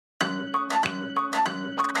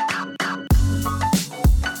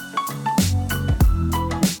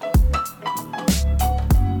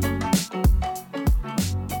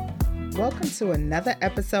to another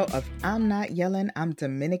episode of I'm Not Yelling, I'm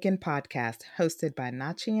Dominican podcast, hosted by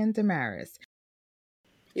Nachi and Damaris.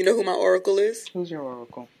 You know who my oracle is? Who's your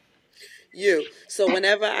oracle? You. So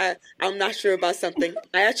whenever I'm not sure about something,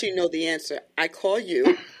 I actually know the answer. I call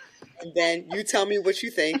you, and then you tell me what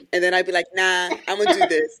you think, and then I'd be like, nah, I'm going to do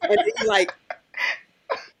this. And then you're like,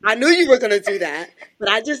 I knew you were going to do that, but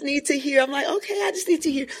I just need to hear. I'm like, okay, I just need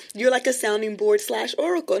to hear. You're like a sounding board /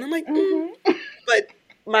 oracle. And I'm like, But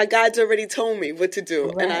my guides already told me what to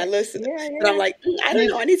do, and I listen. Yeah. And I'm like, I don't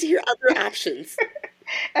know. I need to hear other options.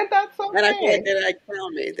 And that's okay. And I feel like they're like, tell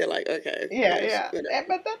me. They're like, okay. Yeah.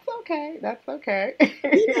 But that's okay. That's okay.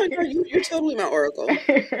 You're totally my oracle. I'm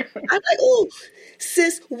like, oh,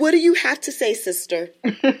 sis, what do you have to say, sister?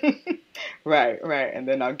 Right. And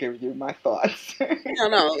then I'll give you my thoughts.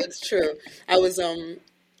 No, it's true. I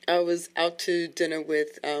was out to dinner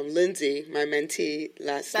with Lindsay, my mentee,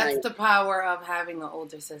 last night. That's the power of having an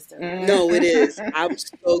older sister. Mm-hmm. No, it is. I'm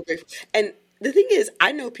so grateful. And the thing is,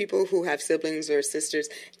 I know people who have siblings or sisters,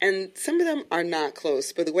 and some of them are not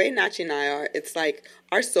close. But the way Nachi and I are, it's like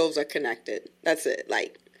our souls are connected. That's it.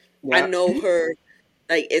 Like, I know her.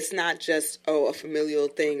 Like, it's not just, a familial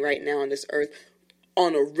thing right now on this earth.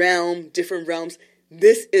 On a realm, different realms.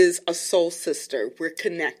 This is a soul sister. We're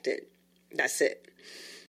connected. That's it.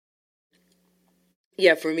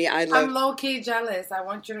 Yeah, for me, I'm low-key jealous. I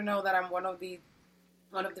want you to know that I'm one of the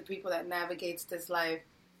people that navigates this life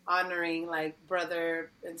honoring like brother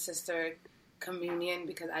and sister communion,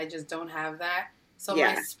 because I just don't have that. So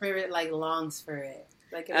my spirit like longs for it.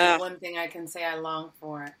 Like it's one thing I can say I long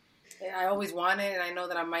for. I always want it, and I know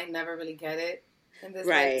that I might never really get it in this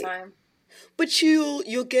lifetime. But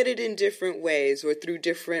you'll get it in different ways or through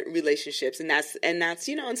different relationships, and that's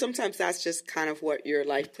and sometimes that's just kind of what your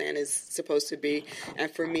life plan is supposed to be. And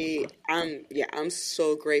for me, I'm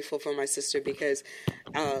so grateful for my sister because,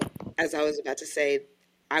 as I was about to say,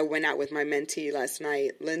 I went out with my mentee last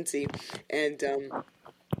night, Lindsay, and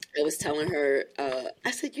I was telling her,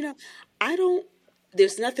 I said,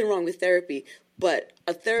 there's nothing wrong with therapy, but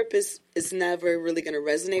a therapist is never really going to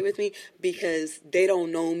resonate with me because they don't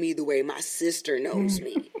know me the way my sister knows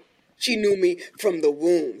me. She knew me from the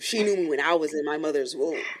womb. She knew me when I was in my mother's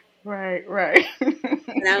womb. Right.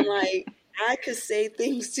 And I'm like, I could say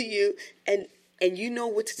things to you, and you know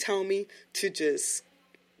what to tell me to just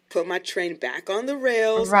put my train back on the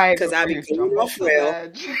rails, because I be going off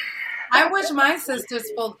rail. I wish my sister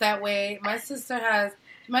spoke that way. My sister,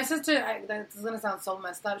 that's going to sound so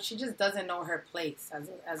messed up, she just doesn't know her place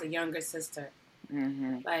as a younger sister.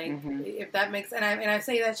 Mm-hmm. If that makes, and I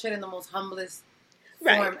say that shit in the most humblest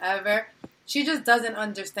form ever. She just doesn't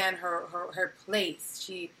understand her place.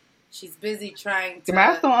 She's busy trying to.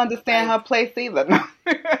 Damaris don't understand her place either.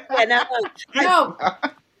 No.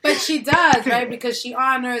 But she does, right? Because she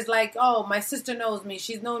honors, like, oh, my sister knows me.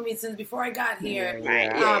 She's known me since before I got here.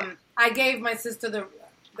 I gave my sister the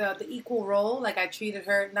equal role. Like, I treated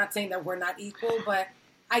her, not saying that we're not equal, but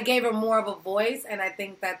I gave her more of a voice. And I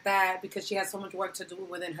think that because she has so much work to do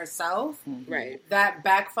within herself, that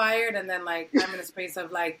backfired. And then, like, I'm in a space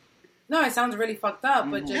of, like, no, it sounds really fucked up,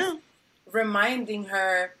 but just reminding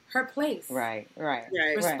her place. Right.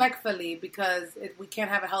 Respectfully, because we can't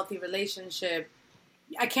have a healthy relationship.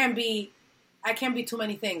 I can't be too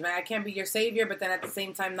many things, right? I can't be your savior, but then at the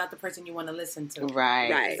same time, not the person you want to listen to.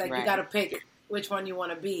 Right. It's like you got to pick which one you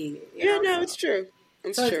want to be. It's true.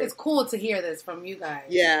 It's cool to hear this from you guys.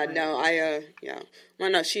 Yeah,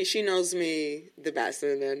 Well, no, she knows me the best,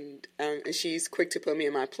 and she's quick to put me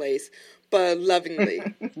in my place, but lovingly.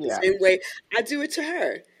 The same way I do it to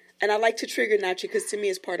her. And I like to trigger Nachi because to me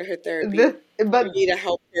it's part of her therapy. For me to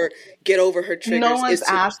help her get over her triggers. No one's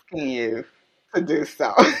asking you to do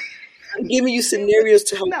so. I'm giving you scenarios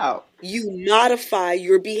to help you modify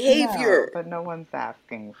your behavior. No, but no one's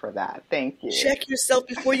asking for that. Thank you. Check yourself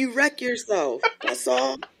before you wreck yourself. That's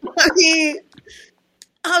all. I mean,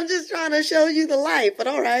 I'm just trying to show you the light, but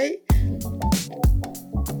all right.